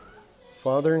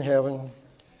Father in heaven,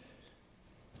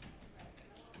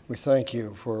 we thank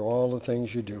you for all the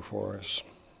things you do for us,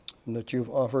 and that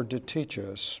you've offered to teach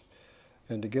us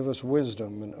and to give us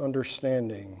wisdom and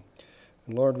understanding.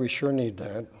 And Lord, we sure need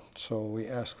that, so we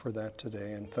ask for that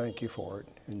today, and thank you for it.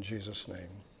 In Jesus'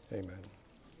 name, amen.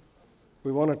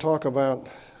 We want to talk about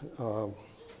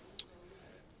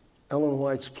Ellen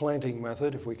White's planting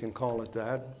method, if we can call it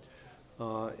that.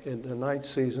 In the night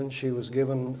season, she was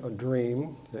given a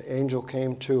dream. The angel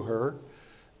came to her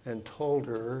and told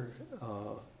her,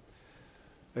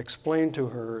 explained to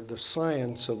her the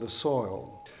science of the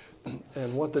soil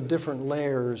and what the different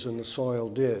layers in the soil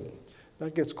did.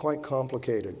 That gets quite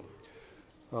complicated.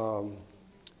 But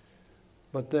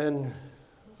then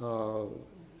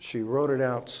she wrote it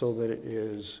out so that it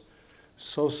is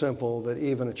so simple that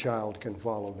even a child can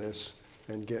follow this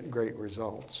and get great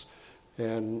results.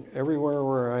 And everywhere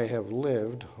where I have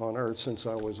lived on earth since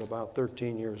I was about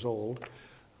 13 years old,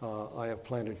 I have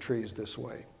planted trees this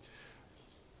way.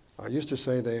 I used to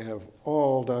say they have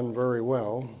all done very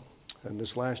well, and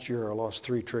this last year I lost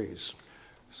 3 trees.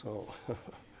 So,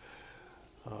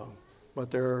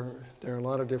 but there are a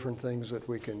lot of different things that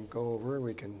we can go over,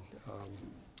 we can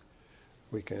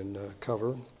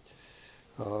cover.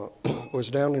 Was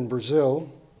down in Brazil,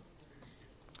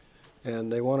 and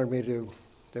they wanted me to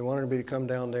come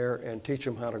down there and teach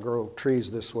them how to grow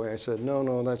trees this way. I said,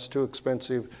 no, that's too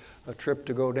expensive a trip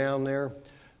to go down there,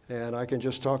 and I can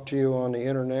just talk to you on the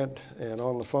internet and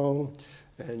on the phone,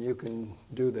 and you can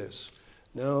do this.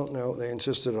 No, they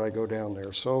insisted I go down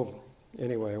there. So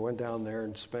anyway, I went down there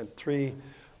and spent 3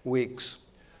 weeks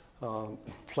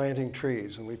planting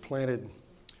trees, and we planted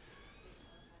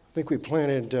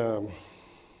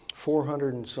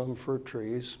 400 and some fruit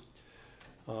trees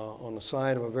on the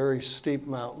side of a very steep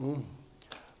mountain,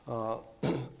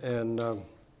 and a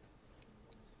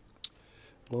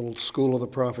little school of the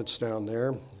prophets down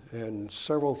there, and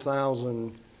several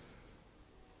thousand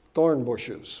thorn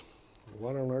bushes.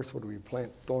 What on earth would we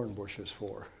plant thorn bushes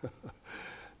for?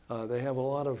 They have a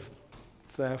lot of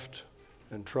theft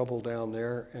and trouble down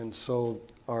there, and so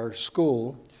our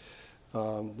school,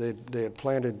 we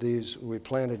planted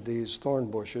these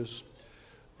thorn bushes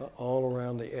all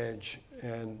around the edge.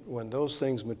 And when those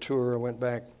things mature, I went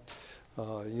back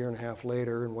a year and a half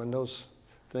later, and when those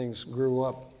things grew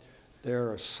up,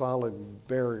 they're a solid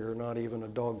barrier. Not even a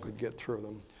dog could get through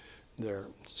them there.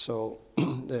 So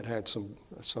it had some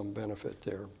benefit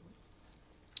there.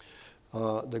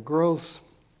 The growth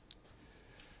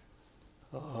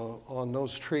on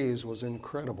those trees was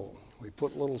incredible. We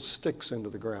put little sticks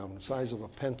into the ground, the size of a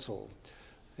pencil.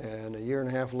 And a year and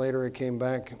a half later, it came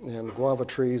back, and guava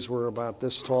trees were about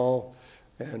this tall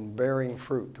and bearing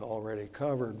fruit, already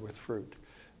covered with fruit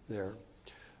there.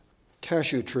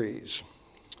 Cashew trees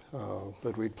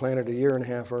that we'd planted a year and a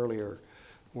half earlier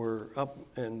were up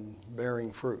and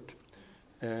bearing fruit.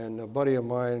 And a buddy of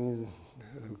mine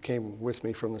who came with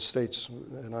me from the States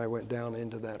and I went down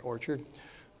into that orchard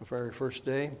the very first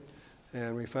day,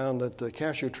 and we found that the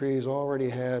cashew trees already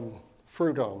had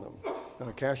fruit on them.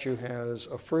 A cashew has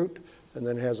a fruit and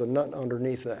then has a nut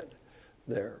underneath that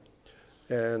there.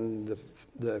 And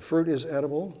the fruit is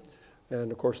edible,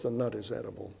 and of course the nut is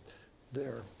edible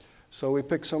there. So we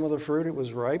picked some of the fruit, it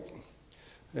was ripe,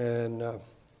 and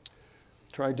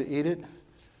tried to eat it,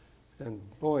 and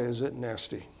boy is it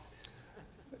nasty.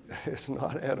 It's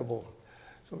not edible.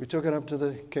 So we took it up to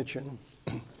the kitchen,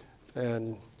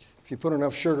 and if you put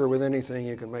enough sugar with anything,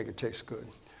 you can make it taste good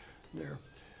there.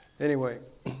 Anyway,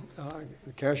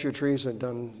 the cashew trees had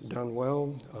done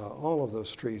well. All of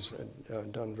those trees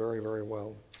had done very, very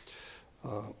well.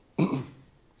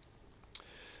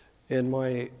 In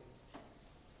my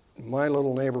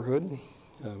little neighborhood,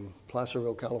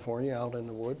 Placerville, California, out in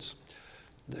the woods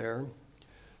there,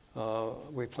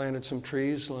 we planted some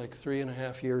trees like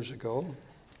 3.5 years ago.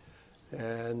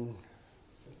 And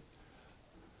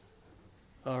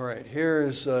all right,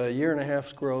 here's a year and a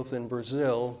half's growth in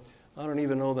Brazil. I don't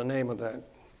even know the name of that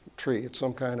tree. It's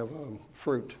some kind of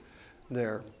fruit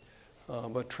there,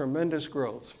 but tremendous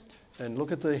growth. And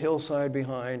look at the hillside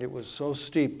behind. It was so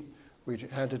steep. We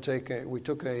took a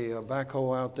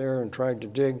backhoe out there and tried to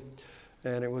dig,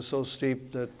 and it was so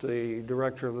steep that the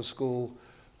director of the school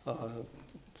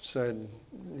said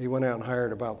he went out and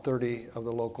hired about 30 of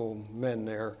the local men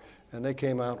there, and they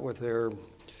came out with their,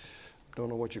 don't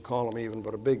know what you call them even,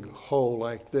 but a big hoe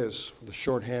like this with a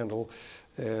short handle,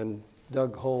 and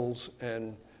dug holes,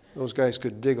 and those guys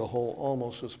could dig a hole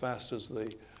almost as fast as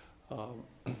the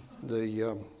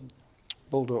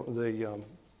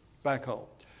backhoe.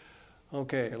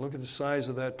 Okay, look at the size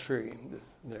of that tree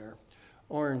there.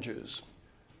 Oranges.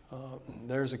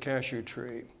 There's a cashew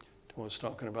tree I was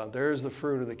talking about. There's the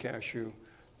fruit of the cashew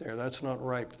there. That's not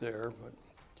ripe there, but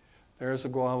there's the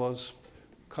guavas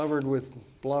covered with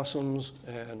blossoms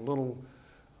and little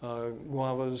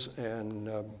guavas and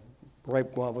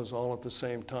ripe guavas all at the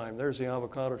same time. There's the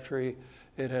avocado tree.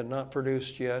 It had not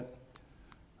produced yet,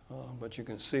 but you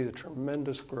can see the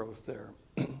tremendous growth there.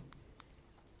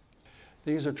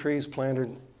 These are trees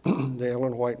planted the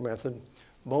Ellen White method.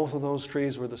 Both of those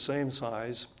trees were the same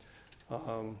size.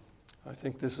 I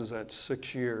think this is at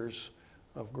 6 years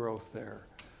of growth there.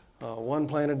 One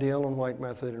planted the Ellen White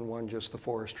method and one just the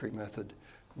forestry method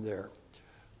there.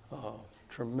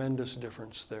 Tremendous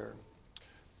difference there.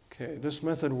 Okay, this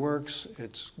method works.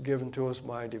 It's given to us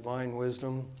by divine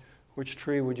wisdom. Which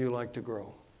tree would you like to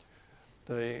grow?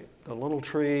 The little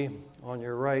tree on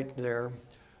your right there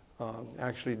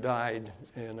actually died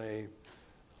in a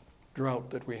drought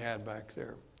that we had back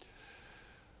there.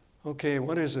 Okay,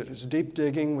 what is it? It's deep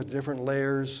digging with different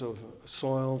layers of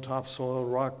soil, topsoil,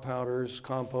 rock powders,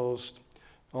 compost,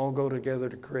 all go together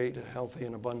to create a healthy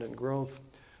and abundant growth.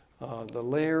 The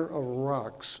layer of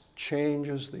rocks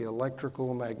changes the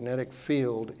electrical magnetic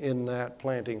field in that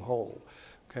planting hole.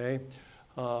 Okay,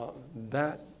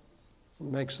 that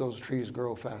makes those trees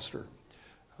grow faster.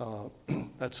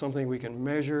 That's something we can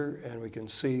measure and we can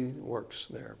see works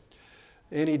there.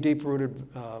 Any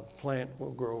deep-rooted plant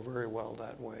will grow very well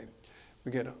that way.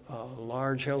 We get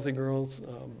large, healthy growth,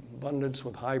 abundance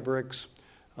with high bricks,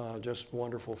 just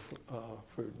wonderful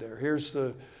food there. Here's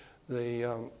the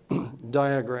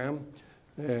diagram,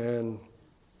 and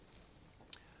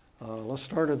let's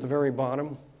start at the very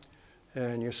bottom.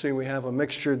 And you see we have a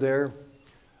mixture there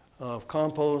of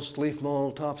compost, leaf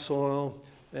mold, topsoil,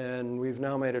 and we've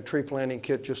now made a tree planting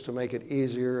kit just to make it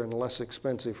easier and less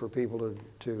expensive for people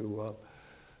to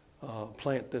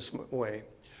plant this way.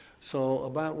 So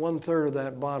about 1/3 of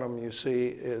that bottom you see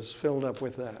is filled up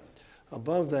with that.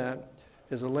 Above that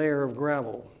is a layer of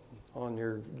gravel. On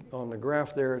the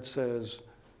graph there it says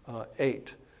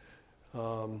 8.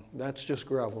 That's just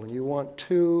gravel. You want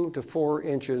 2 to 4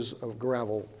 inches of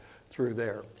gravel through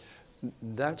there.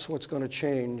 That's what's going to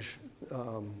change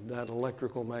that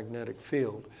electrical magnetic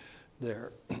field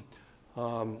there.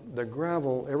 The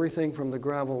gravel, everything from the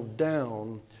gravel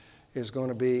down is going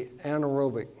to be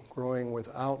anaerobic, growing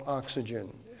without oxygen.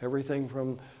 Everything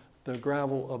from the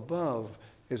gravel above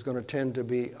is going to tend to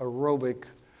be aerobic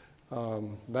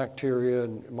bacteria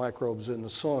and microbes in the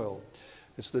soil.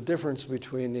 It's the difference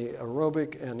between the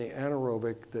aerobic and the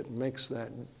anaerobic that makes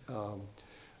that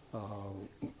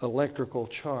electrical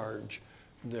charge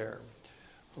there.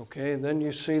 Okay, then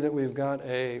you see that we've got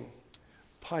a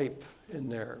pipe in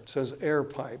there. It says air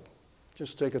pipe.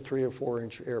 Just take a 3 or 4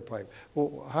 inch air pipe.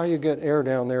 Well, how you get air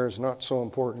down there is not so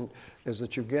important, is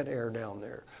that you get air down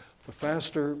there. The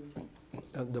faster,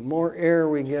 the more air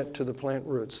we get to the plant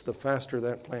roots, the faster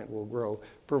that plant will grow,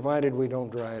 provided we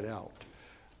don't dry it out.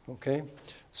 Okay,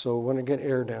 so we want to get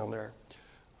air down there.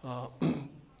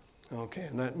 Okay,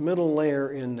 and that middle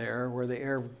layer in there where the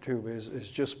air tube is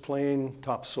just plain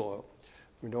topsoil.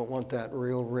 We don't want that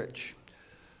real rich.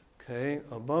 Okay,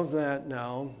 above that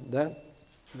now, that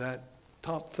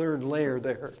top third layer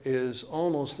there is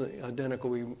almost identical.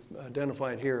 We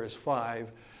identified here as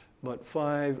 5, but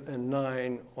 5 and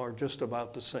 9 are just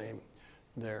about the same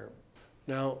there.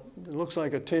 Now, it looks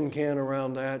like a tin can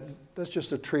around that. That's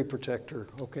just a tree protector,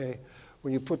 okay?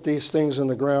 When you put these things in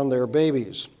the ground, they're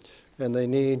babies, and they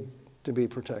need to be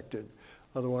protected.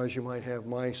 Otherwise, you might have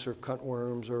mice or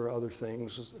cutworms or other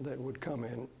things that would come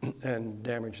in and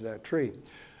damage that tree.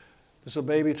 It's a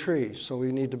baby tree, so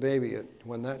we need to baby it.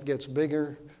 When that gets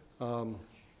bigger,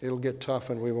 it'll get tough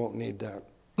and we won't need that.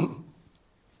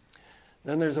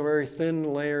 Then there's a very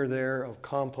thin layer there of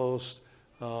compost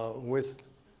with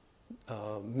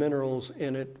minerals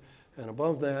in it. And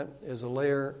above that is a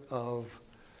layer of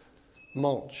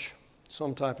mulch,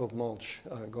 some type of mulch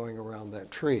going around that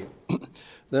tree.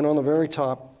 Then on the very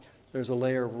top, there's a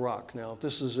layer of rock. Now, if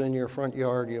this is in your front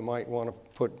yard, you might want to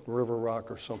put river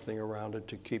rock or something around it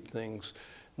to keep things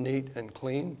neat and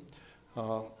clean.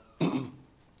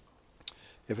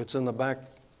 If it's in the back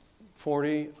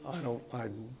 40, I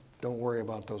don't worry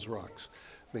about those rocks,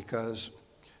 because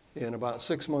in about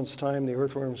 6 months' time, the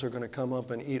earthworms are going to come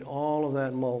up and eat all of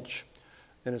that mulch,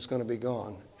 and it's going to be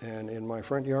gone. And in my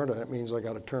front yard, that means I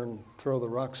got to throw the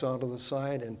rocks out of the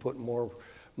side and put more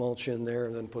mulch in there,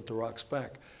 and then put the rocks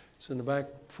back. So in the back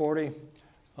 40,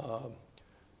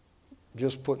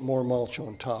 just put more mulch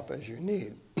on top as you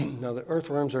need. Now, the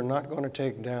earthworms are not going to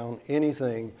take down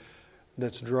anything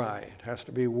that's dry. It has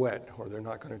to be wet, or they're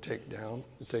not going to take it down,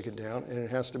 and it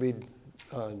has to be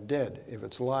dead. If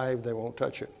it's live, they won't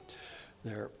touch it.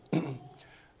 There.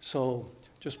 So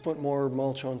just put more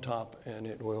mulch on top and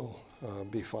it will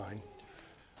be fine.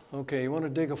 Okay, you want to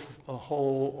dig a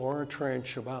hole or a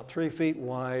trench about 3 feet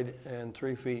wide and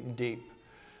 3 feet deep.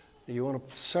 You want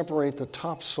to separate the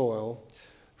topsoil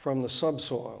from the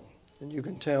subsoil. And you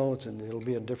can tell it'll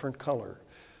be a different color.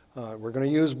 We're going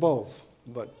to use both,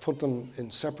 but put them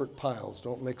in separate piles.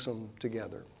 Don't mix them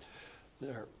together.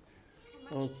 There.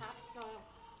 How much topsoil?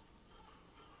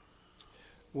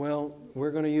 Well,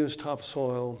 we're going to use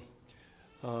topsoil.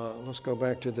 Let's go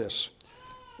back to this.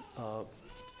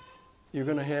 You're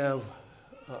going to have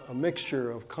a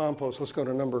mixture of compost. Let's go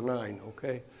to number 9,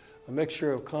 okay? A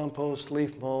mixture of compost,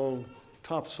 leaf mold,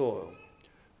 topsoil,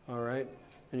 all right?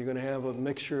 And you're going to have a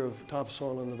mixture of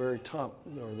topsoil in the very top,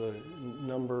 or the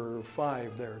number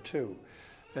 5 there too.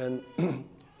 And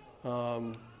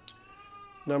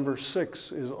number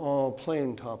 6 is all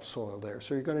plain topsoil there.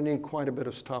 So you're going to need quite a bit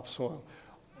of topsoil.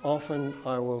 Often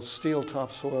I will steal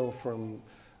topsoil from,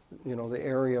 the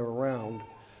area around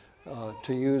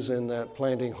to use in that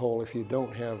planting hole if you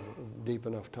don't have deep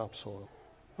enough topsoil.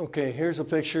 Okay, here's a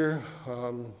picture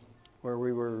where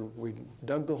we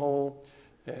dug the hole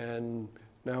and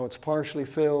now it's partially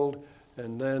filled,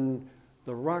 and then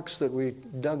the rocks that we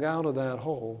dug out of that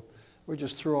hole, we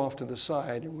just threw off to the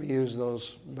side and we used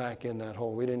those back in that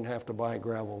hole. We didn't have to buy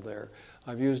gravel there.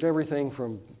 I've used everything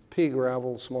from pea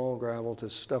gravel, small gravel, to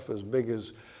stuff as big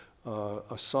as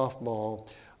a softball.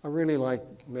 I really like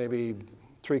maybe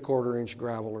 3/4 inch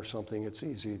gravel or something. It's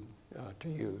easy to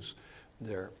use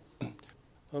there.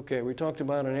 Okay, we talked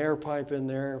about an air pipe in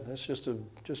there. That's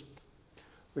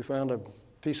we found a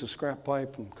piece of scrap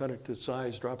pipe and cut it to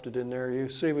size, dropped it in there. You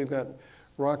see we've got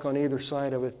rock on either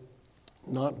side of it,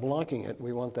 not blocking it.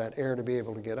 We want that air to be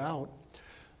able to get out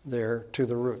there to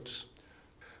the roots.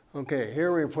 Okay,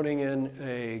 here we're putting in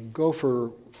a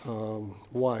gopher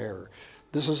wire.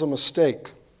 This is a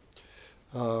mistake.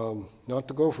 Not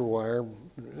the gopher wire,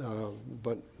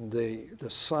 but the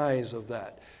size of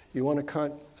that. You want to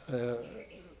cut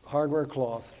hardware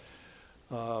cloth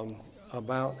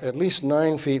about at least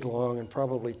 9 feet long and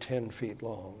probably 10 feet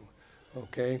long,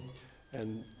 okay?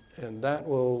 And that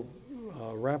will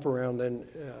wrap around then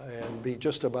and be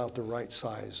just about the right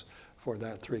size for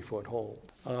that 3-foot hole.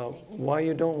 Why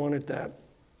you don't want it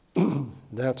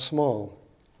that small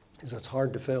is it's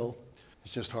hard to fill.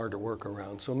 It's just hard to work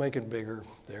around. So make it bigger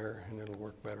there and it'll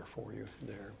work better for you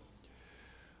there.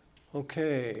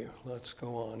 Okay, let's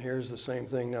go on. Here's the same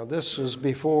thing. Now this is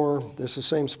the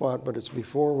same spot, but it's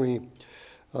before we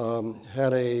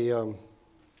had a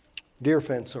deer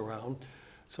fence around.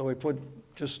 So we put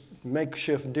just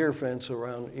makeshift deer fence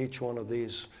around each one of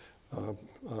these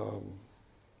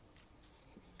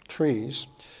trees.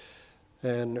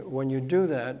 And when you do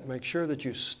that, make sure that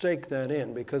you stake that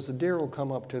in, because the deer will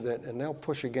come up to that and they'll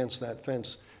push against that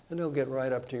fence and they'll get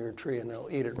right up to your tree and they'll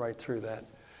eat it right through that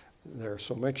there.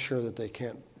 So make sure that they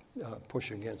can't push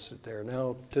against it there.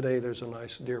 Now today there's a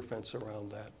nice deer fence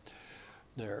around that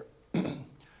there.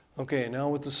 Okay, now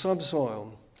with the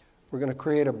subsoil, we're going to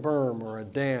create a berm or a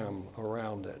dam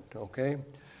around it, okay?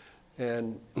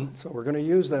 And so we're going to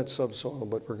use that subsoil,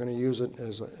 but we're going to use it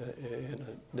in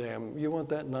a dam. You want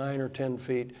that 9 or 10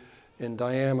 feet in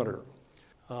diameter.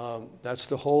 That's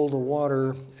to hold the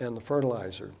water and the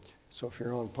fertilizer. So if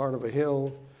you're on part of a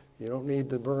hill, you don't need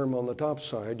the berm on the top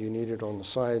side. You need it on the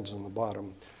sides and the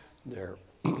bottom there.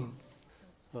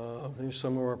 Here's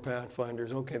some of our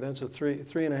pathfinders. Okay, that's a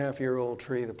 3.5-year-old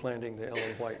tree, the planting the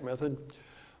Ellen White method.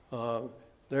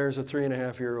 There's a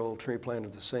 3.5-year-old tree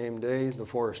planted the same day, the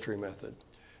forestry method.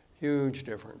 Huge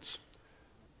difference.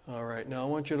 All right, now I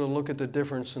want you to look at the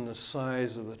difference in the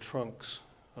size of the trunks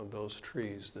of those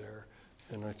trees there.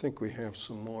 And I think we have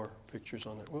some more pictures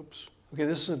on it. Whoops. Okay,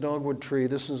 this is a dogwood tree.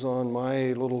 This is on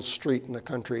my little street in the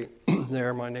country.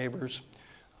 There, my neighbors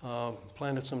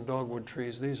planted some dogwood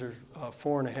trees. These are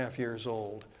 4.5 years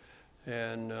old.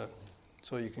 And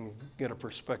so you can get a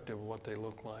perspective of what they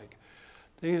look like.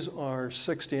 These are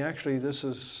 60, actually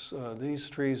these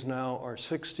trees now are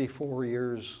 64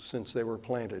 years since they were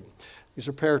planted. These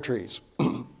are pear trees.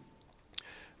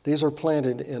 These are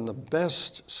planted in the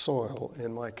best soil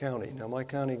in my county. Now my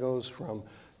county goes from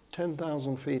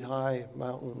 10,000 feet high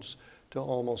mountains to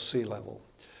almost sea level.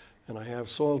 And I have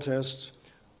soil tests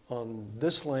on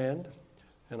this land,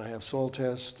 and I have soil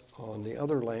tests on the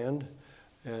other land,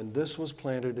 and this was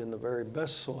planted in the very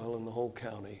best soil in the whole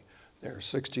county. There,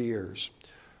 60 years.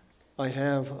 I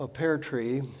have a pear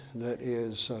tree that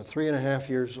is 3.5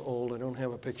 years old. I don't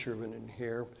have a picture of it in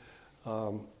here.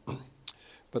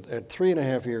 But at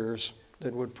 3.5 years,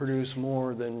 that would produce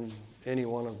more than any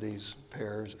one of these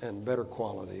pears and better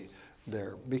quality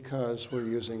there because we're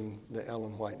using the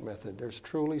Ellen White method. There's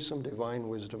truly some divine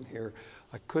wisdom here.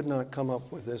 I could not come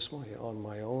up with this on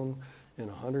my own in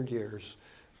 100 years,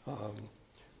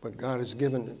 but God has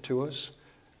given it to us.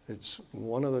 It's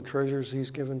one of the treasures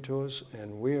He's given to us,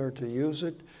 and we are to use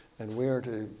it, and we are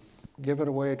to give it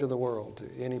away to the world,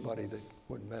 to anybody that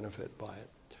would benefit by it.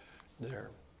 There.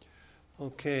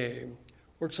 Okay.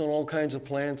 Works on all kinds of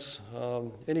plants.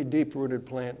 Any deep-rooted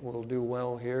plant will do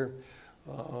well here.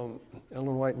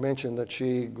 Ellen White mentioned that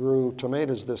she grew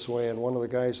tomatoes this way, and one of the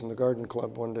guys in the garden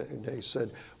club one day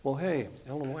said, well, hey,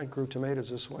 Ellen White grew tomatoes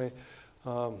this way.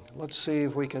 Let's see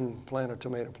if we can plant a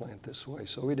tomato plant this way.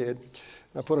 So we did.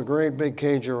 I put a great big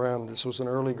cage around. This was an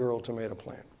early girl tomato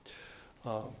plant.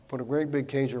 Put a great big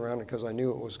cage around it because I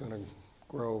knew it was going to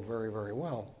grow very, very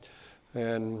well.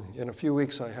 And in a few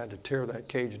weeks, I had to tear that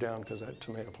cage down because that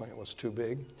tomato plant was too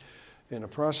big. In the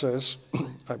process,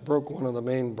 I broke one of the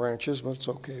main branches, but it's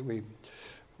okay. We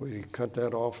cut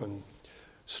that off and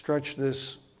stretched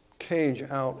this cage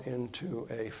out into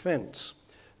a fence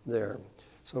there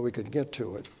so we could get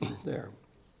to it there.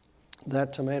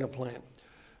 That tomato plant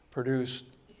produced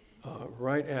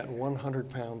right at 100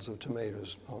 pounds of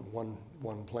tomatoes on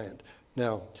one plant.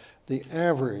 Now, the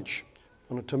average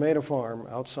on a tomato farm,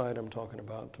 outside I'm talking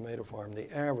about tomato farm, the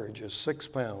average is 6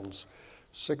 pounds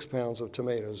of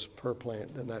tomatoes per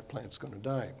plant, then that plant's going to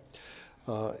die.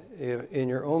 In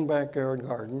your own backyard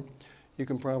garden, you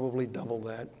can probably double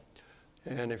that.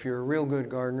 And if you're a real good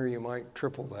gardener, you might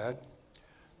triple that.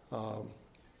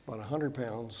 But 100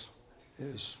 pounds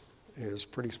is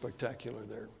pretty spectacular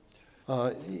there.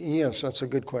 Yes, that's a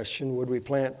good question. Would we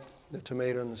plant the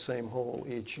tomato in the same hole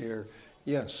each year?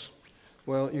 Yes.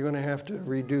 Well, you're going to have to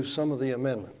reduce some of the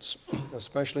amendments,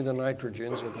 especially the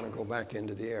nitrogens are going to go back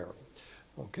into the air.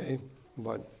 Okay?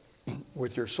 But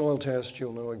with your soil test,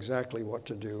 you'll know exactly what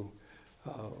to do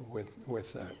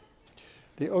with that.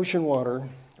 The ocean water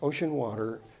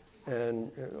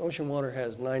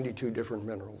has 92 different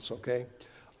minerals, okay?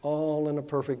 All in a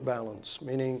perfect balance,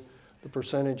 meaning the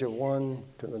percentage of one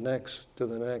to the next,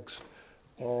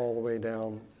 all the way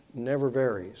down, never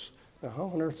varies. Now, how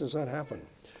on earth does that happen?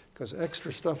 Because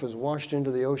extra stuff is washed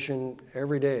into the ocean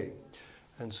every day.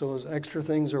 And so as extra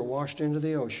things are washed into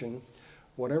the ocean,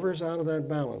 whatever's out of that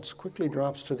balance quickly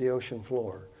drops to the ocean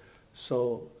floor.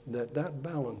 So that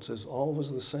balance is always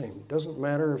the same. It doesn't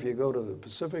matter if you go to the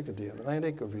Pacific or the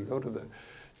Atlantic, or if you go to the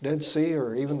Dead Sea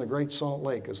or even the Great Salt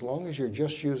Lake, as long as you're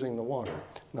just using the water,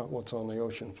 not what's on the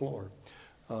ocean floor,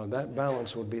 that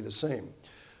balance would be the same.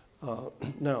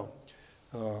 Now,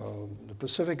 the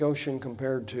Pacific Ocean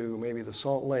compared to maybe the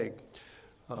Salt Lake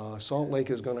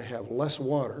is going to have less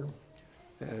water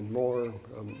and more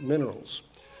minerals.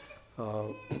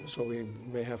 So we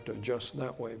may have to adjust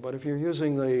that way. But if you're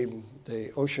using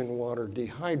the ocean water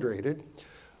dehydrated,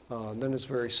 then it's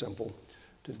very simple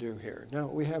to do here. Now,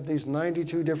 we have these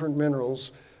 92 different minerals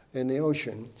in the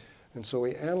ocean, and so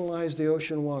we analyze the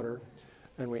ocean water,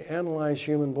 and we analyze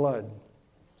human blood,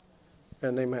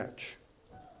 and they match.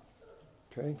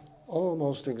 Okay?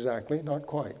 Almost exactly, not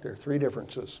quite. There are three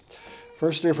differences.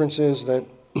 First difference is that,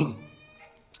 the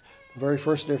very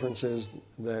first difference is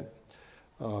that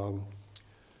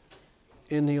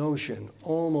in the ocean,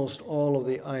 almost all of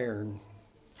the iron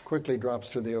quickly drops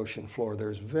to the ocean floor.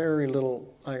 There's very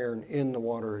little iron in the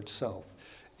water itself.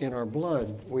 In our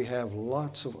blood, we have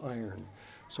lots of iron.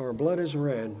 So our blood is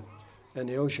red, and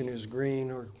the ocean is green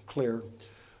or clear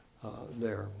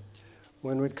there.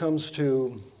 When it comes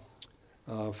to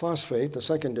phosphate, the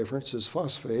second difference is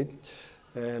phosphate,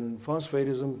 and phosphate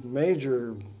is a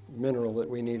major mineral that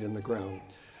we need in the ground.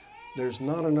 There's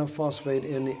not enough phosphate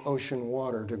in the ocean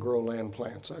water to grow land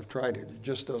plants. I've tried it. It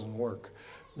just doesn't work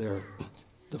there.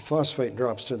 The phosphate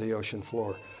drops to the ocean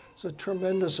floor. There's a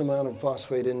tremendous amount of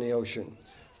phosphate in the ocean.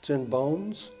 It's in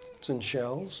bones, it's in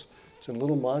shells, it's in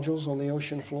little modules on the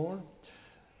ocean floor.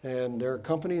 And there are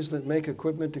companies that make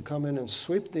equipment to come in and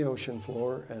sweep the ocean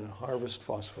floor and harvest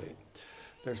phosphate.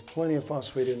 There's plenty of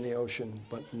phosphate in the ocean,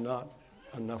 but not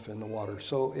enough in the water.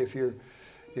 So if you're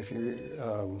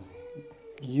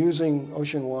using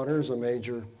ocean water as a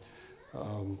major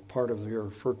part of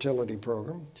your fertility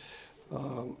program,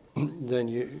 then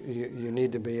you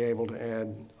need to be able to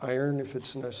add iron if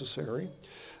it's necessary,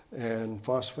 and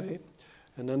phosphate.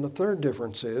 And then the third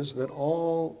difference is that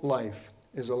all life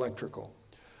is electrical.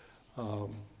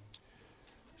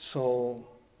 So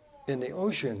in the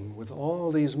ocean, with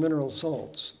all these mineral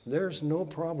salts, there's no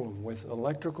problem with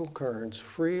electrical currents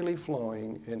freely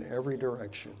flowing in every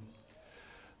direction.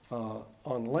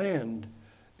 On land,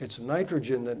 it's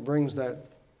nitrogen that brings that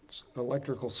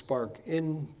electrical spark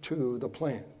into the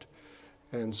plant.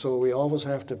 And so we always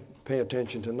have to pay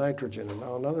attention to nitrogen. And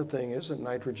now another thing is that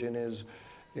nitrogen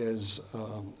is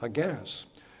a gas.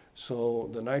 So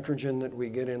the nitrogen that we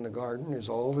get in the garden is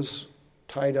always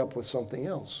tied up with something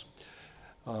else.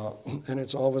 And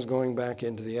it's always going back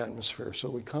into the atmosphere. So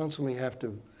we constantly have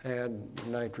to add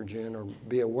nitrogen or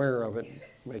be aware of it,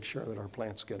 make sure that our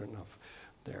plants get enough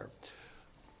there.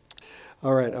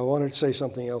 All right, I wanted to say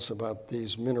something else about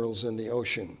these minerals in the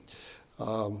ocean.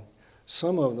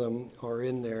 Some of them are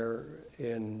in there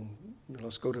in,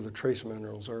 let's go to the trace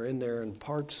minerals, are in there in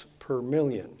parts per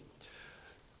million.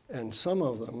 And some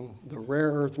of them, the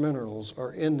rare earth minerals,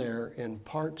 are in there in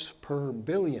parts per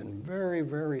billion, very,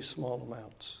 very small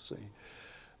amounts, see.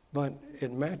 But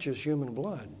it matches human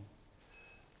blood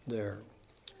there.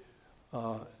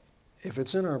 If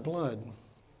it's in our blood,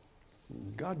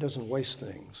 God doesn't waste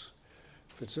things.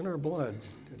 If it's in our blood,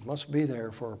 it must be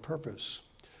there for a purpose.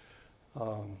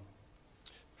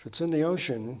 If it's in the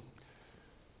ocean,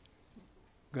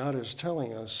 God is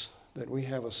telling us that we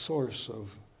have a source of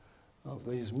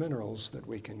these minerals that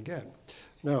we can get.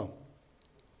 Now,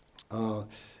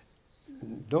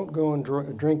 don't go and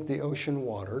drink the ocean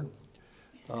water.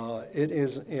 It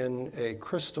is in a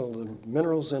crystal. The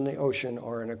minerals in the ocean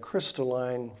are in a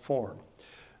crystalline form.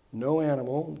 No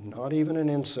animal, not even an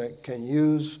insect, can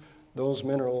use those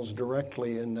minerals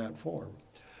directly in that form.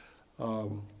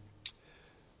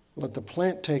 Let the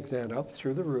plant take that up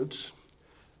through the roots,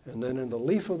 and then in the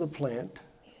leaf of the plant,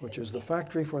 which is the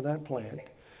factory for that plant,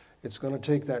 it's going to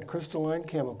take that crystalline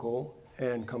chemical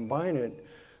and combine it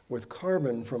with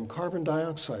carbon from carbon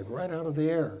dioxide right out of the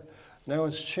air. Now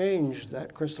it's changed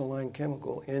that crystalline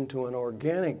chemical into an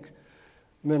organic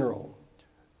mineral.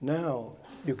 Now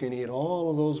you can eat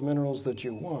all of those minerals that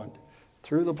you want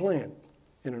through the plant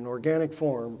in an organic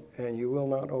form, and you will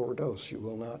not overdose. You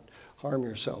will not harm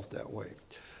yourself that way.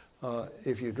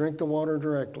 If you drink the water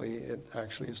directly, it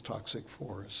actually is toxic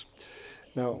for us.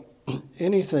 Now,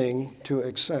 anything to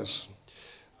excess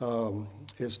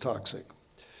is toxic.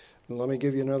 Let me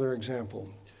give you another example.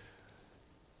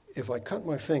 If I cut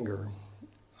my finger,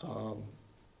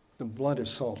 the blood is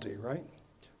salty, right?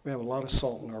 We have a lot of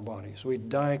salt in our bodies. We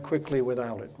die quickly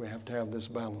without it. We have to have this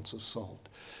balance of salt.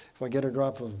 If I get a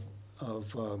drop of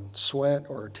sweat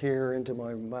or a tear into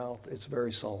my mouth, it's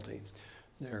very salty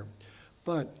there.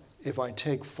 But if I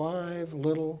take 5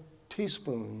 little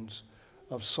teaspoons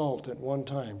of salt at one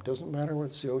time, doesn't matter whether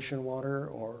it's the ocean water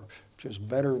or just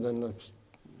better than the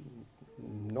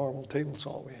normal table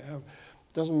salt we have,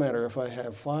 doesn't matter. If I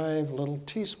have 5 little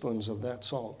teaspoons of that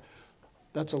salt,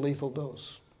 that's a lethal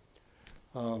dose.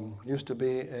 Used to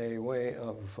be a way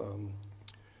of,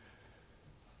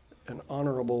 an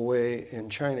honorable way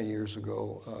in China years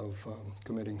ago of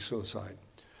committing suicide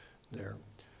there.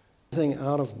 Anything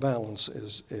out of balance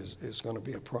is going to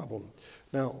be a problem.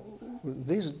 Now,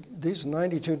 these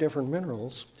 92 different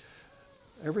minerals,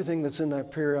 everything that's in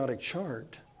that periodic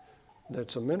chart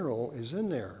that's a mineral is in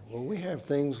there. Well, we have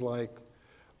things like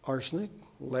arsenic,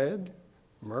 lead,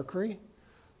 mercury,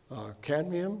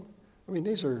 cadmium. I mean,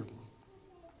 these are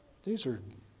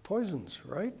poisons,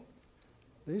 right?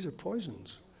 These are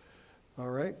poisons. All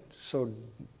right? So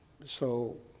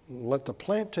let the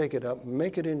plant take it up,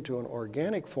 make it into an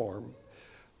organic form.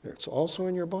 It's also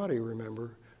in your body,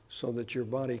 remember, so that your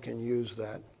body can use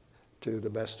that to the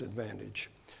best advantage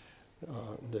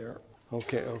there.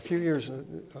 Okay, a few years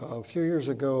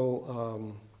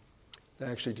ago, they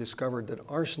actually discovered that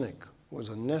arsenic was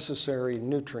a necessary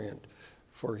nutrient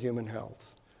for human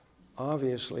health.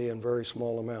 Obviously in very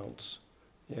small amounts,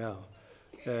 yeah.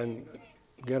 And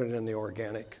get it in the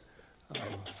organic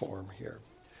form here.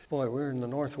 Boy, we're in the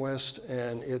Northwest,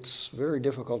 and it's very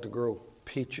difficult to grow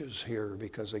peaches here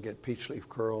because they get peach leaf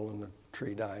curl and the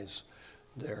tree dies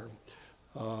there.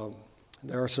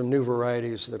 There are some new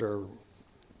varieties that are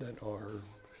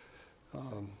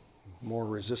more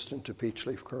resistant to peach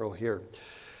leaf curl here.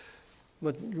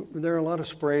 But there are a lot of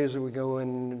sprays that we go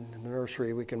in the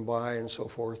nursery we can buy and so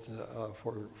forth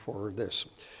for this.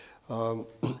 So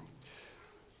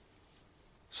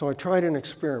I tried an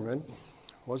experiment. It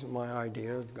wasn't my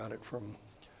idea. Got it from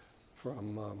I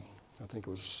think it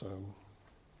was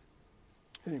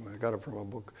anyway. I got it from a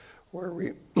book where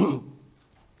we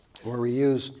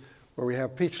we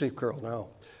have peach leaf curl. Now,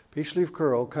 peach leaf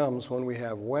curl comes when we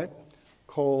have wet,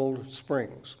 cold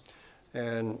springs,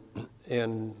 and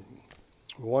in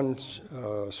one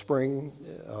spring,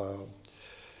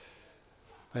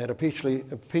 I had a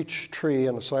peach tree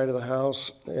on the side of the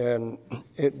house, and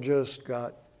it just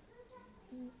got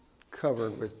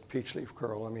covered with peach leaf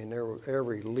curl. I mean,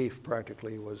 every leaf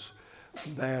practically was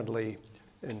badly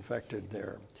infected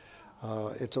there.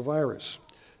 It's a virus.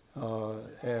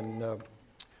 And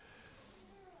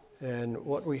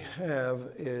what we have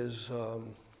is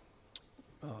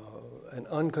an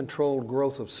uncontrolled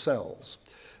growth of cells.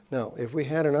 Now, if we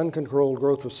had an uncontrolled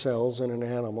growth of cells in an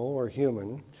animal or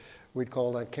human, we'd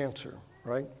call that cancer,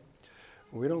 right?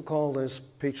 We don't call this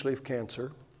peach leaf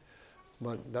cancer,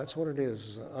 but that's what it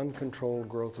is, uncontrolled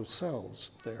growth of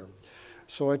cells there.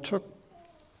 So I took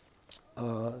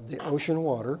the ocean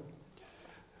water,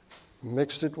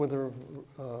 mixed it with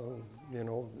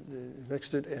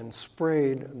mixed it and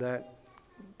sprayed that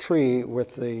tree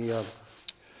with the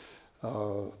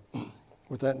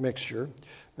with that mixture.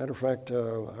 Matter of fact,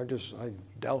 I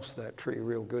doused that tree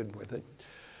real good with it.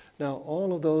 Now,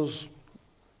 all of those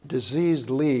diseased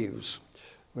leaves,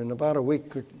 in about a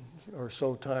week or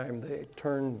so time, they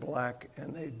turned black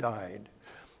and they died.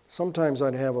 Sometimes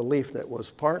I'd have a leaf that was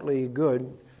partly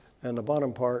good and the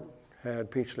bottom part had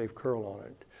peach leaf curl on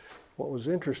it. What was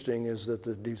interesting is that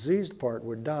the diseased part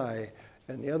would die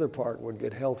and the other part would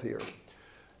get healthier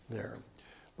there.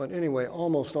 But anyway,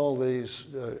 almost all these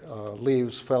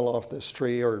leaves fell off this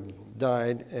tree or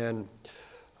died, and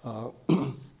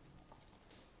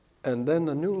and then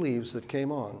the new leaves that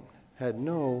came on had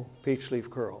no peach leaf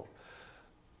curl.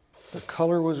 The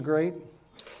color was great,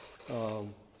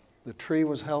 the tree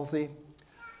was healthy,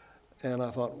 and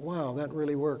I thought, wow, that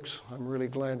really works. I'm really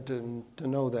glad to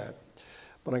know that.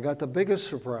 But I got the biggest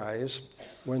surprise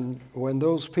when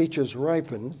those peaches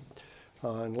ripened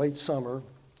in late summer,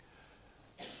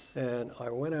 and I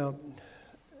went out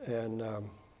and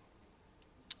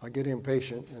I get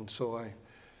impatient, and so I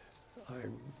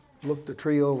looked the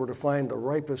tree over to find the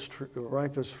ripest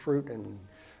fruit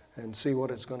and see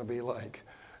what it's going to be like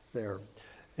there.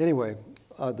 Anyway,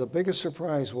 the biggest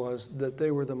surprise was that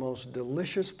they were the most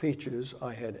delicious peaches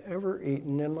I had ever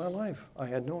eaten in my life. I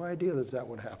had no idea that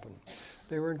would happen.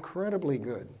 They were incredibly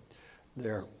good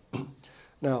there.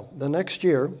 Now, the next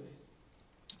year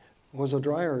was a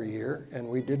drier year, and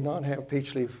we did not have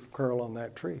peach leaf curl on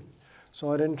that tree.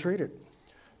 So I didn't treat it,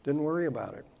 didn't worry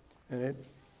about it. And it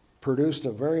produced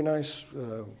a very nice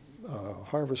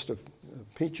harvest of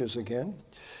peaches again.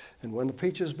 And when the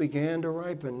peaches began to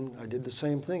ripen, I did the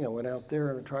same thing. I went out there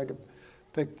and I tried to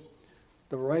pick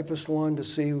the ripest one to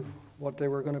see what they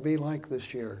were going to be like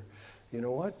this year. You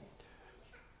know what?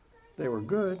 They were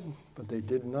good, but they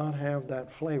did not have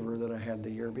that flavor that I had the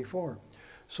year before.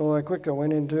 So I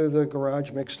went into the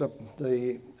garage, mixed up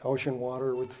the ocean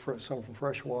water with some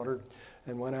fresh water,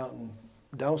 and went out and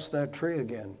doused that tree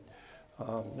again.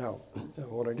 Now,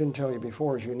 what I didn't tell you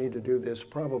before is you need to do this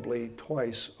probably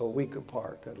twice a week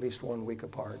apart, at least 1 week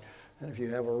apart. And if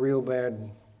you have a real bad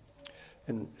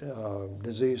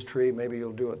diseased tree, maybe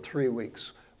you'll do it 3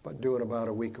 weeks, but do it about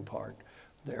a week apart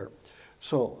there.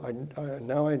 So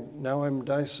now I'm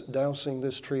dousing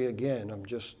this tree again. I'm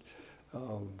just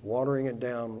watering it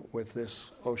down with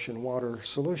this ocean water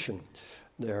solution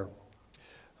there.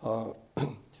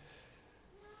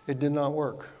 It did not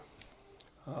work.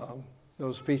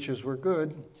 Those peaches were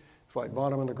good. If I'd bought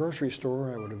them in the grocery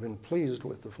store, I would have been pleased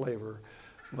with the flavor,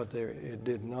 but it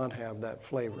did not have that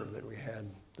flavor that we had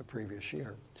the previous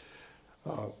year.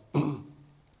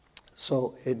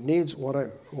 So it needs, what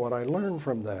I learned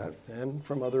from that and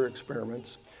from other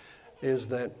experiments is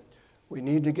that we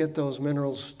need to get those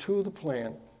minerals to the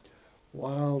plant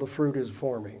while the fruit is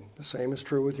forming. The same is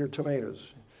true with your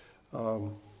tomatoes.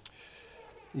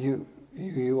 You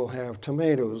will have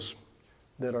tomatoes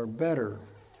that are better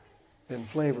in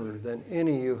flavor than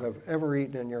any you have ever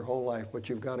eaten in your whole life, but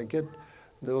you've got to get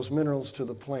those minerals to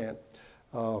the plant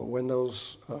when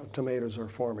those tomatoes are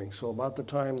forming. So about the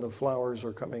time the flowers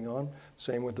are coming on,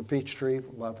 same with the peach tree,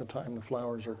 about the time the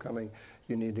flowers are coming,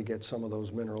 you need to get some of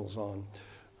those minerals on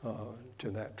to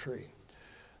that tree.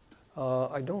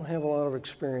 I don't have a lot of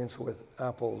experience with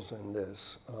apples in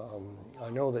this. I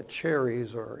know that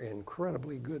cherries are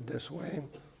incredibly good this way.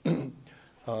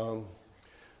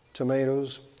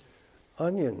 Tomatoes,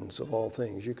 onions of all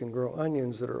things. You can grow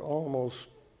onions that are almost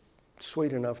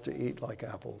sweet enough to eat like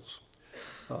apples.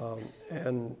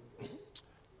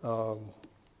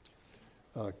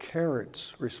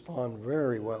 Carrots respond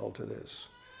very well to this,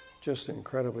 just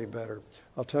incredibly better.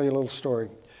 I'll tell you a little story.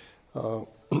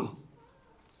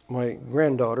 My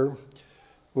granddaughter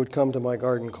would come to my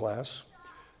garden class,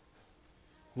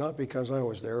 not because I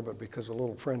was there, but because a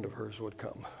little friend of hers would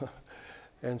come.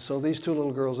 And so these two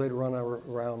little girls, they'd run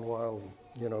around while,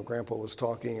 Grandpa was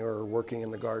talking or working in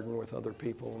the garden with other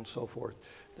people and so forth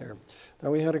there.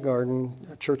 Now we had a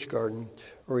church garden,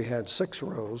 where we had 6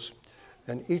 rows,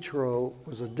 and each row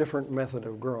was a different method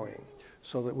of growing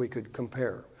so that we could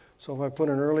compare. So if I put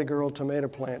an early girl tomato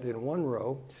plant in one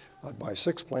row, I'd buy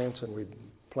 6 plants and we'd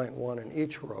plant 1 in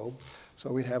each row, so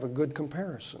we'd have a good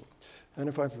comparison. And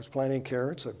if I was planting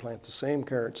carrots, I'd plant the same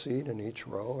carrot seed in each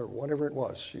row, or whatever it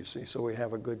was, you see, so we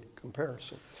have a good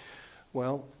comparison.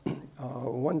 Well,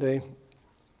 one day,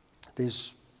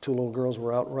 these 2 little girls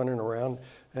were out running around,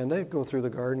 and they'd go through the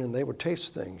garden and they would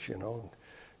taste things,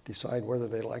 decide whether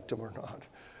they liked them or not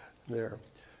there.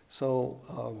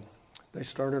 So they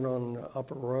started on the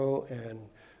upper row and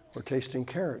were tasting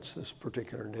carrots this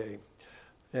particular day.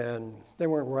 And they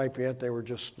weren't ripe yet, they were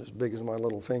just as big as my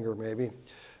little finger maybe.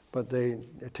 But they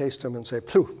taste them and say,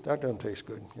 "Phew, that doesn't taste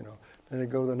good," Then they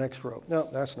go to the next row. "No,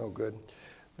 that's no good."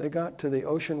 They got to the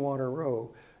ocean water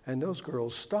row, and those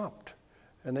girls stopped,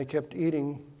 and they kept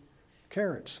eating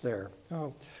carrots there.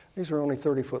 Oh, these are only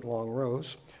 30-foot long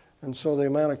rows, and so the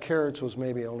amount of carrots was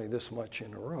maybe only this much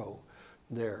in a row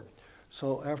there.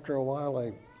 So after a while,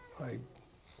 I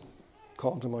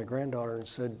called to my granddaughter and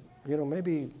said,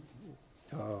 maybe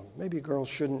girls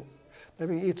shouldn't,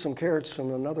 maybe eat some carrots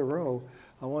from another row.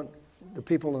 I want the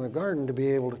people in the garden to be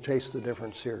able to taste the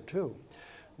difference here too.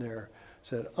 There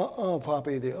said,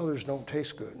 Poppy, the others don't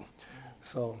taste good.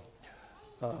 So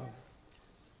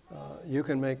you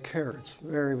can make carrots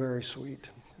very, very sweet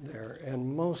there,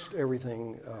 and most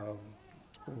everything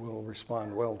will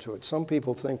respond well to it. Some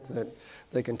people think that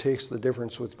they can taste the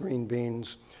difference with green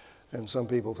beans, and some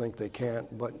people think they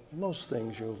can't, but most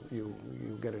things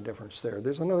you get a difference there.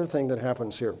 There's another thing that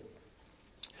happens here,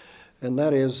 and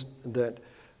that is that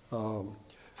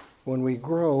when we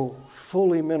grow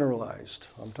fully mineralized,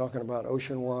 I'm talking about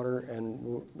ocean water,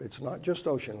 and it's not just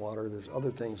ocean water, there's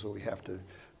other things that we have to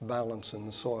balance in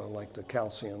the soil, like the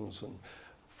calciums and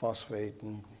phosphate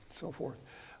and so forth.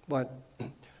 But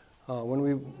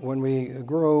when we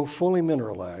grow fully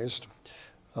mineralized,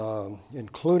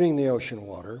 including the ocean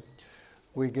water,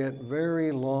 we get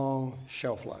very long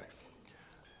shelf life.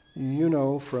 You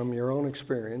know from your own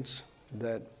experience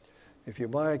that if you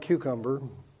buy a cucumber,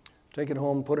 take it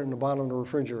home, put it in the bottom of the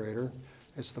refrigerator,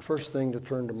 it's the first thing to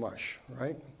turn to mush,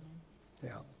 right?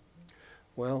 Yeah.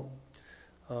 Well,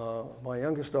 my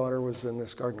youngest daughter was in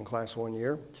this garden class one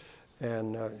year,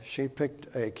 and she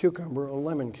picked a cucumber, a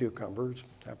lemon cucumber, it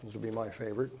happens to be my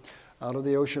favorite, out of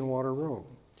the ocean water row,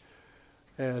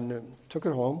 and took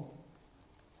it home.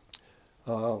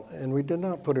 And we did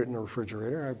not put it in the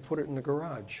refrigerator, I put it in the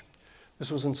garage.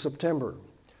 This was in September.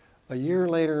 A year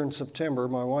later in September,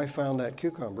 my wife found that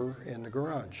cucumber in the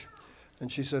garage.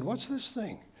 And she said, "What's this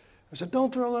thing?" I said,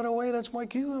 "Don't throw that away, that's my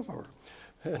cucumber."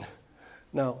 And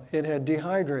now, it had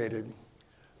dehydrated.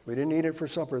 We didn't eat it for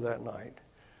supper that night,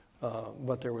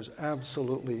 but there was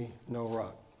absolutely no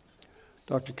rot.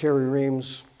 Dr. Kerry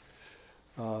Reams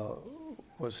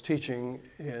was teaching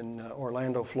in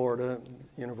Orlando, Florida,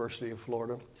 University of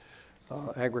Florida,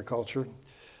 agriculture.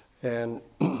 And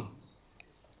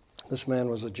this man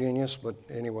was a genius, but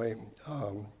anyway,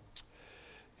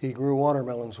 he grew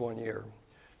watermelons one year.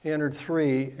 He entered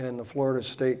 3 in the Florida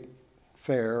State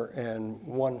Fair and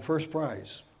won first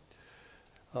prize.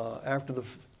 After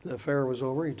the fair was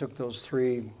over, he took those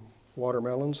 3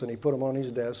 watermelons and he put them on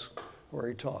his desk where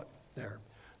he taught there.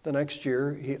 The next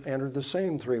year, he entered the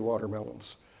same 3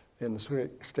 watermelons in the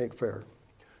state fair.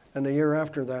 And the year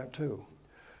after that, too.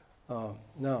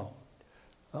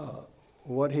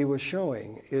 What he was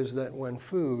showing is that when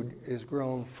food is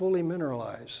grown fully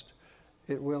mineralized,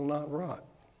 it will not rot.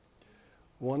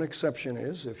 One exception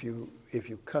is if you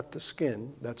cut the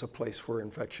skin, that's a place for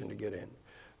infection to get in.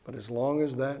 But as long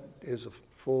as that is a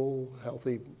full,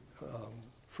 healthy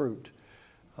fruit,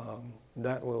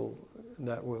 that will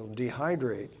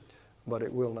dehydrate, but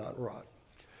it will not rot.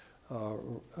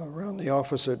 Around the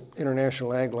office at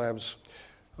International Ag Labs,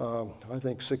 I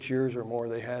think 6 years or more,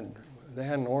 they had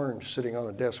an orange sitting on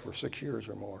a desk for 6 years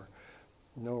or more.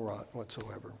 No rot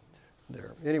whatsoever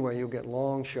there. Anyway, you'll get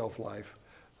long shelf life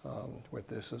with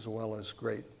this, as well as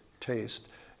great taste.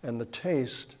 And the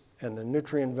taste and the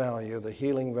nutrient value, the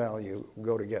healing value,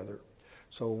 go together.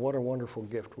 So what a wonderful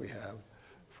gift we have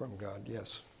from God.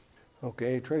 Yes.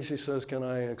 Okay, Tracy says, can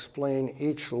I explain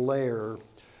each layer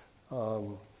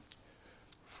for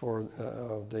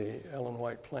the Ellen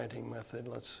White planting method?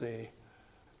 Let's see.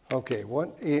 Okay,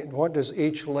 what does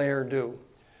each layer do?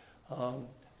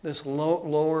 This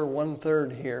lower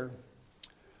 1/3 here,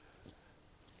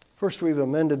 first we've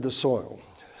amended the soil.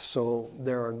 So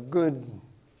there's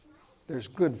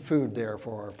good food there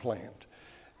for our plant,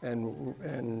 and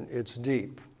it's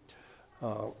deep.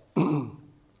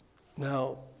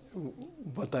 Now,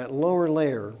 but that lower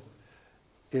layer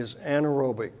is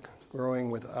anaerobic, growing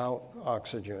without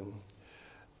oxygen.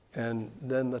 And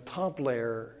then the top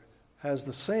layer has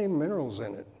the same minerals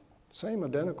in it, same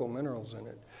identical minerals in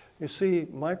it. You see,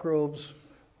 microbes,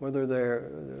 whether they're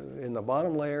in the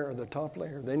bottom layer or the top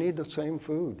layer, they need the same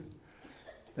food.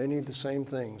 They need the same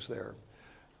things there.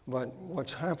 But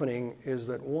what's happening is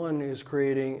that one is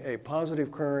creating a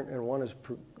positive current and one is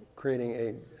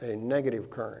creating a negative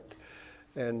current.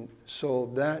 And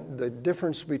so that the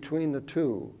difference between the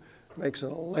two makes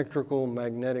an electrical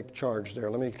magnetic charge there.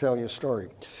 Let me tell you a story.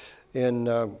 In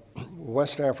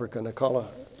West Africa, in the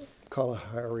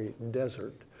Kalahari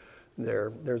Desert,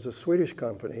 there's a Swedish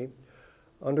company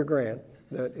under grant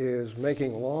that is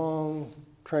making long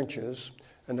trenches,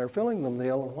 and they're filling them the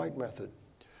yellow and white method.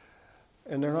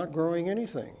 And they're not growing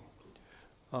anything.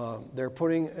 They're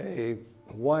putting a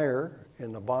wire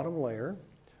in the bottom layer,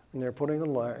 and they're putting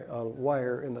a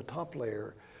wire in the top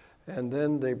layer. And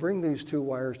then they bring these two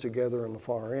wires together on the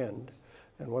far end.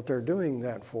 And what they're doing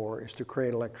that for is to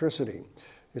create electricity.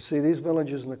 You see, these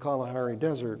villages in the Kalahari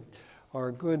Desert are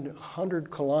a good 100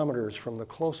 kilometers from the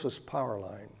closest power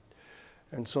line.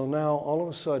 And so now, all of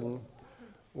a sudden,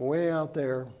 way out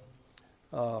there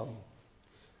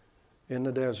in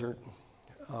the desert,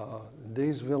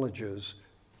 these villages,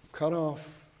 cut off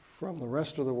from the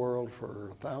rest of the world for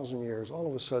 1,000 years, all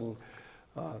of a sudden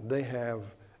they have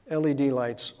LED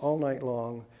lights all night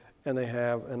long, and they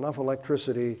have enough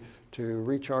electricity to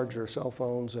recharge their cell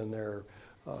phones and their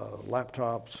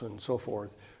laptops and so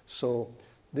forth. So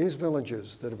these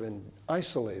villages that have been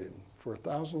isolated for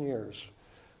 1,000 years,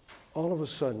 all of a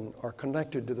sudden are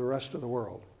connected to the rest of the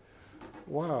world.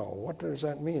 Wow, what does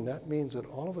that mean? That means that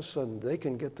all of a sudden they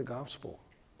can get the gospel.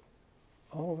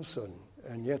 All of a sudden,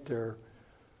 and yet they're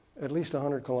at least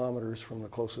 100 kilometers from the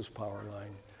closest power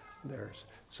line there.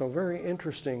 So very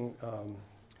interesting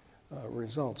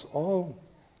results. All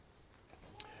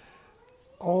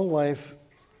life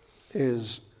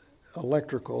is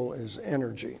electrical, is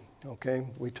energy, okay?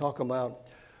 We talk about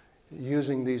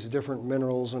using these different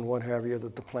minerals and what have you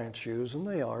that the plants use, and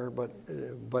they are, but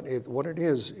what it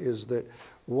is that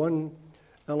one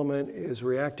element is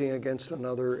reacting against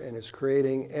another and it's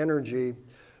creating energy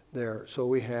there. So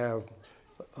we have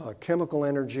chemical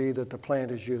energy that the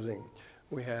plant is using.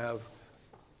 We have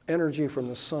energy from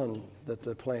the sun that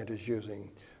the plant is using.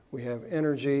 We have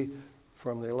energy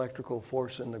from the electrical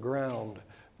force in the ground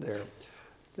there.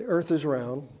 The earth is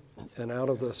round, and out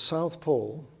of the South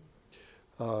Pole,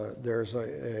 there's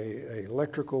a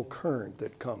electrical current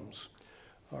that comes,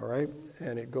 all right?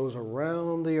 And it goes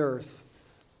around the earth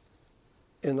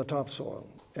in the topsoil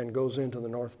and goes into the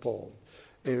North Pole.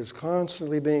 It is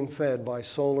constantly being fed by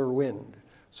solar wind,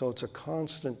 so it's a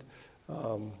constant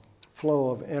flow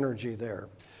of energy there.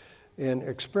 In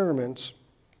experiments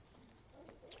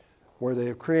where they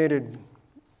have created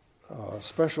a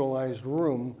specialized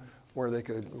room where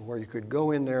you could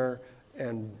go in there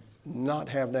and not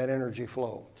have that energy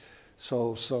flow.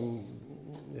 So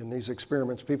in these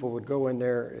experiments, people would go in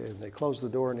there and they closed the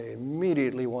door and they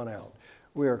immediately went out.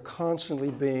 We are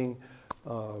constantly being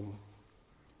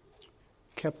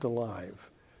kept alive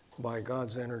by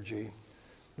God's energy,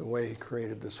 the way He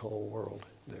created this whole world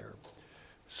there.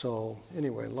 So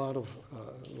anyway, a lot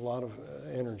of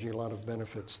energy, a lot of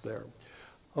benefits there.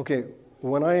 Okay,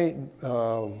 when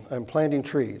I'm planting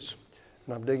trees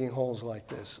and I'm digging holes like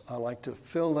this, I like to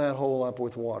fill that hole up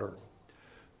with water.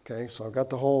 Okay, so I've got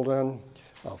the hole done,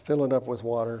 I'll fill it up with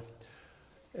water,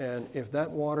 and if that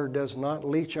water does not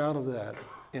leach out of that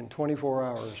in 24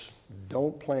 hours,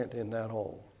 don't plant in that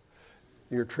hole.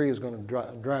 Your tree is going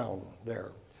to drown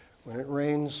there. When it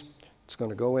rains, it's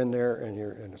going to go in there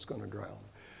and it's going to drown.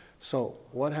 So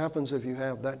what happens if you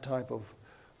have that type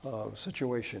of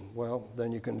situation? Well,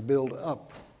 then you can build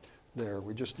up there.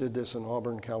 We just did this in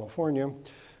Auburn, California,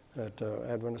 at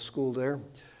Adventist school there,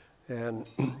 and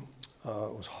it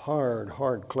was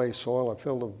hard clay soil. I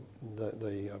filled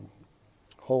the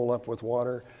hole up with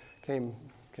water. Came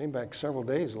back several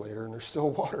days later, and there's still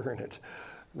water in it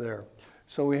there.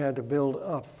 So we had to build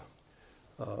up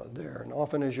there. And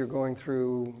often as you're going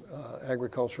through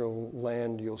agricultural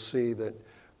land, you'll see that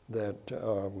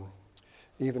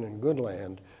even in good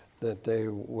land, that they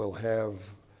will have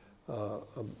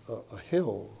a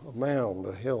hill, a mound,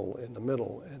 a hill in the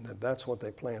middle, and that's what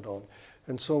they plant on.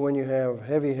 And so when you have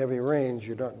heavy rains,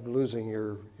 you're not losing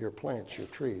your plants, your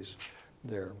trees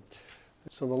there.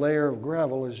 So the layer of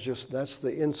gravel is that's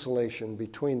the insulation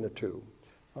between the two,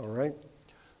 all right?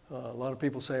 A lot of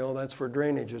people say, oh, that's for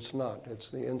drainage. It's not. It's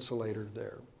the insulator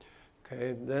there.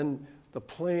 Okay, then the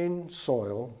plain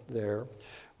soil there,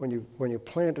 when you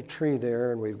plant a tree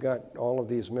there and we've got all of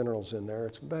these minerals in there,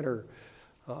 it's better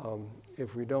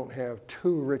if we don't have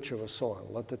too rich of a soil.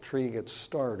 Let the tree get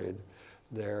started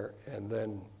there, and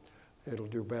then it'll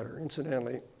do better.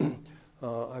 Incidentally,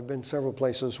 I've been several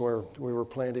places where we were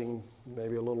planting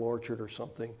maybe a little orchard or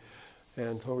something,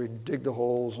 and so we dig the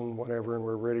holes and whatever, and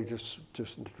we're ready to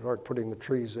start putting the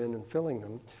trees in and filling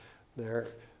them there.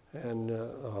 And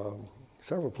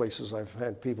several places I've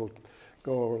had people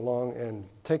go along and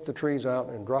take the trees out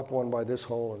and drop one by this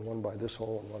hole and one by this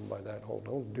hole and one by that hole.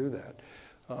 Don't do that.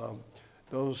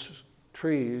 Those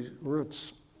trees,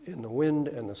 roots in the wind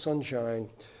and the sunshine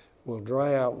will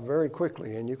dry out very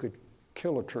quickly, and you could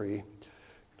kill a tree,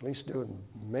 at least do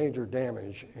major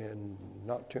damage in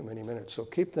not too many minutes. So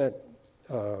keep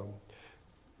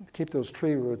those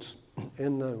tree roots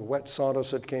in the wet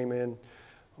sawdust that came in,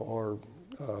 or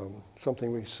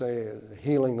something we say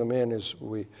healing them in is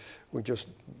we just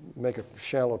make a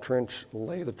shallow trench,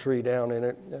 lay the tree down in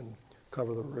it, and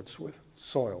cover the roots with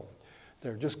soil.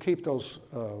 There, just keep those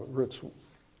roots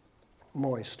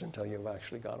moist until you've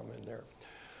actually got them in there.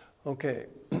 Okay,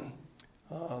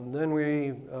 then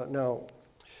now,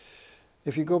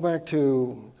 if you go back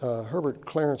to Herbert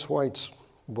Clarence White's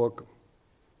book,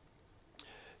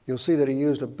 you'll see that he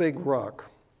used a big rock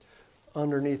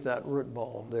underneath that root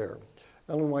ball there.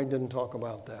 Ellen White didn't talk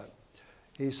about that.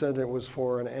 He said it was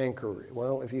for an anchor.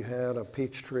 Well, if you had a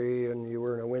peach tree and you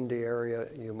were in a windy area,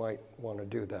 you might want to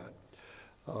do that.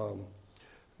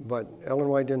 But Ellen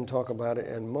White didn't talk about it,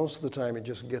 and most of the time it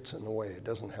just gets in the way. It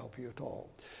doesn't help you at all.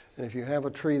 And if you have a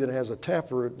tree that has a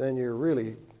taproot, then you're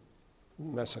really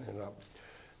messing it up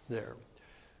there.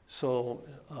 So,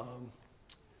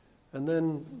 and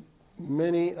then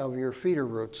many of your feeder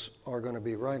roots are going to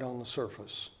be right on the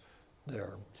surface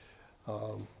there.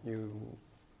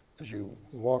 As you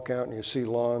walk out and you see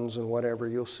lawns and whatever,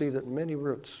 you'll see that many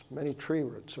tree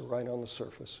roots are right on the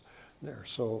surface there.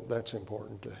 So that's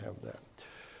important to have that.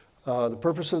 The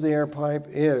purpose of the air pipe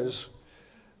is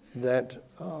that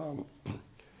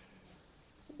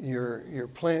your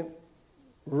plant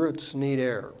roots need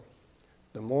air.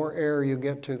 The more air you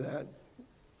get to that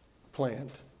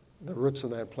plant, the roots of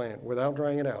that plant, without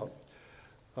drying it out,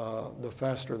 the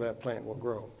faster that plant will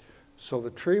grow. So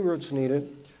the tree roots need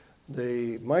it,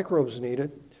 the microbes need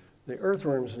it, the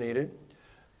earthworms need it,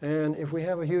 and if we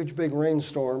have a huge big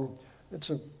rainstorm,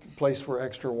 it's a place for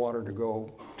extra water to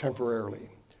go temporarily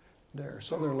there.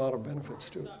 So there are a lot of benefits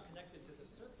to it. Not connected to the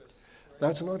surface, right?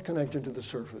 That's not connected to the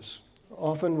surface.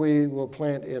 Often we will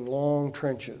plant in long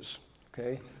trenches,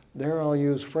 okay? There I'll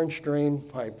use French drain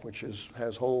pipe, which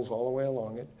has holes all the way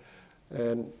along it,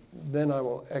 and then I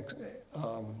will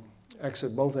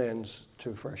exit both ends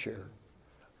to fresh air.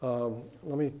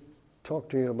 Let me talk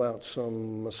to you about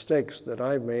some mistakes that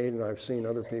I've made and I've seen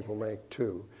other people make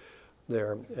too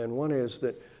there. And one is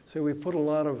that, see, we put a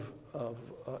lot of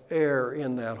air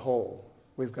in that hole.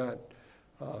 We've got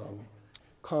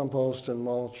compost and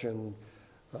mulch and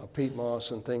peat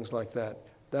moss and things like that.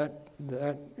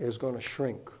 That is going to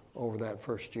shrink over that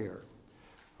first year,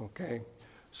 okay?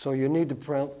 So you need to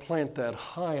plant that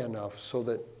high enough so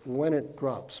that when it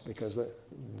drops, because the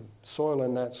soil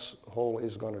in that hole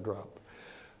is going to drop.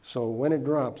 So when it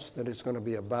drops, that it's going to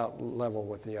be about level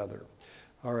with the other.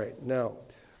 All right, now,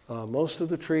 most of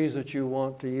the trees that you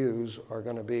want to use are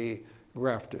going to be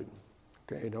grafted,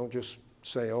 okay? Don't just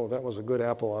say, oh, that was a good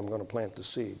apple, I'm going to plant the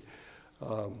seed.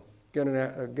 Get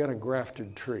a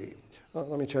grafted tree.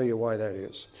 Let me tell you why that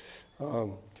is.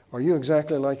 Are you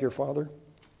exactly like your father?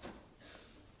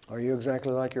 Are you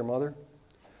exactly like your mother?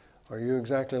 Are you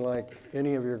exactly like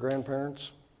any of your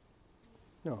grandparents?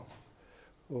 No.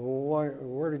 Well,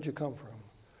 where did you come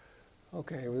from?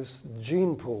 Okay, it was the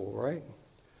gene pool, right?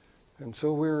 And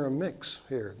so we're a mix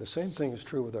here. The same thing is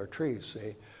true with our trees,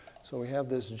 see? So we have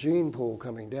this gene pool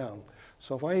coming down.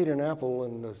 So if I eat an apple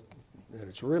and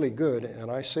it's really good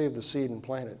and I save the seed and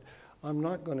plant it, I'm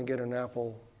not going to get an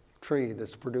apple tree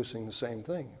that's producing the same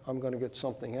thing. I'm going to get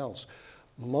something else.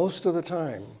 Most of the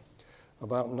time,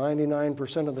 about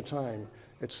 99% of the time,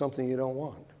 it's something you don't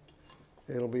want.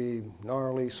 It'll be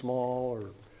gnarly, small,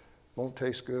 or won't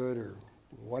taste good, or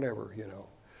whatever, you know.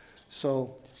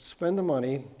 So spend the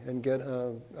money and get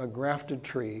a grafted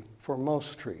tree for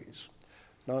most trees.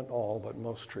 Not all, but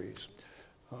most trees.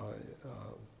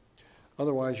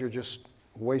 Otherwise, you're just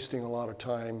wasting a lot of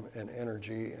time and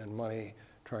energy and money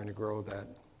trying to grow that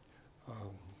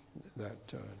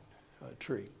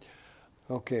tree.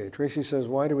 Okay, Tracy says,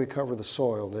 why do we cover the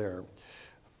soil there?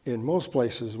 In most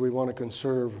places, we want to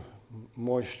conserve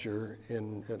moisture,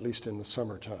 at least in the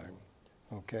summertime,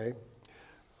 okay?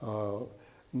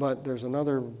 But there's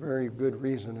another very good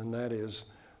reason, and that is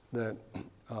that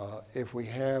if we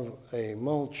have a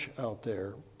mulch out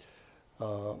there,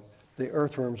 the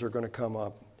earthworms are going to come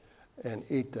up and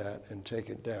eat that and take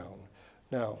it down.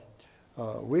 Now,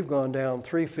 We've gone down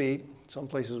 3 feet. Some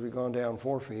places we've gone down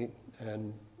 4 feet,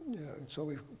 and so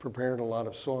we've prepared a lot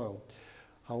of soil.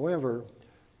 However,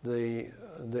 the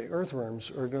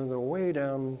earthworms are going to go way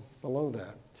down below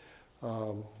that.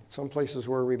 Some places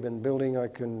where we've been building, I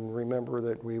can remember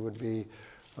that we would be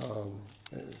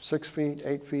 6 feet,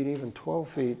 8 feet, even 12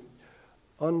 feet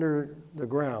under the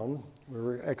ground. We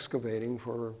were excavating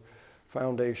for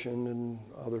foundation and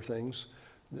other things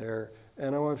there.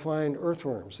 And I would find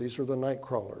earthworms. These are the night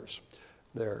crawlers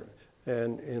there.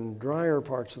 And in drier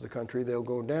parts of the country, they'll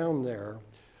go down there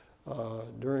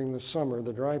during the summer,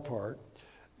 the dry part,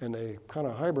 and they kind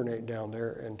of hibernate down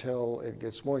there until it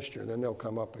gets moisture. Then they'll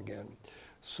come up again.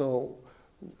 So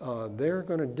they're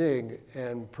going to dig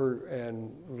and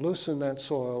loosen that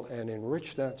soil and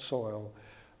enrich that soil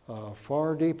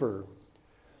far deeper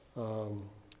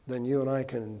than you and I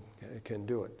can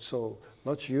do it. So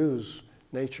let's use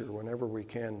nature whenever we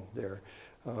can there.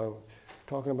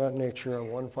 Talking about nature,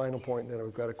 one final point that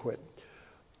I've got to quit.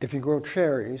 If you grow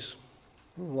cherries,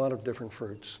 a lot of different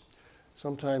fruits,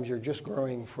 sometimes you're just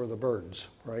growing for the birds,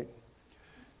 right?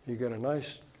 You get a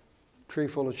nice tree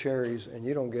full of cherries and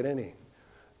you don't get any.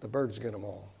 The birds get them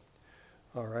all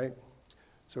right?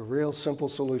 It's a real simple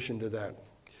solution to that.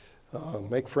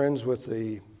 Make friends with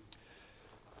the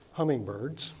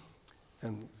hummingbirds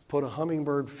and put a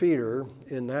hummingbird feeder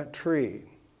in that tree.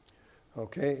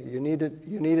 Okay, you need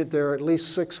it there at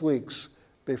least 6 weeks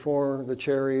before the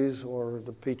cherries or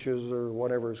the peaches or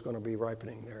whatever is going to be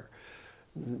ripening there.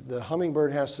 The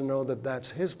hummingbird has to know that that's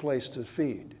his place to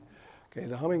feed. Okay,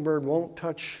 the hummingbird won't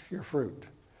touch your fruit,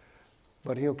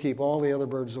 but he'll keep all the other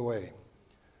birds away,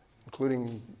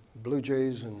 including blue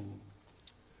jays and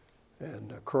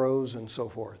crows and so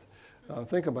forth.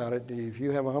 Think about it. If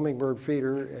you have a hummingbird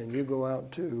feeder and you go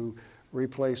out to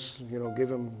replace, give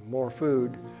them more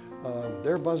food,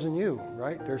 they're buzzing you,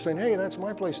 right? They're saying, "Hey, that's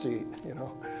my place to eat."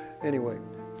 Anyway,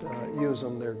 use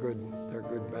them. They're good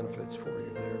benefits for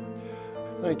you there.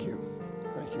 Thank you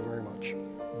very much.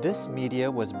 This media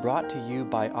was brought to you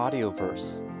by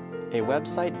Audioverse, a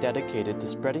website dedicated to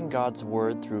spreading God's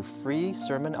Word through free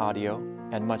sermon audio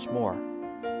and much more.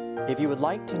 If you would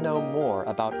like to know more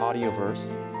about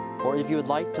Audioverse, or if you would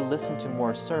like to listen to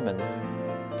more sermons,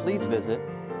 please visit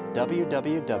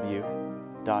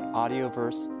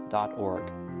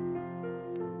www.audioverse.org.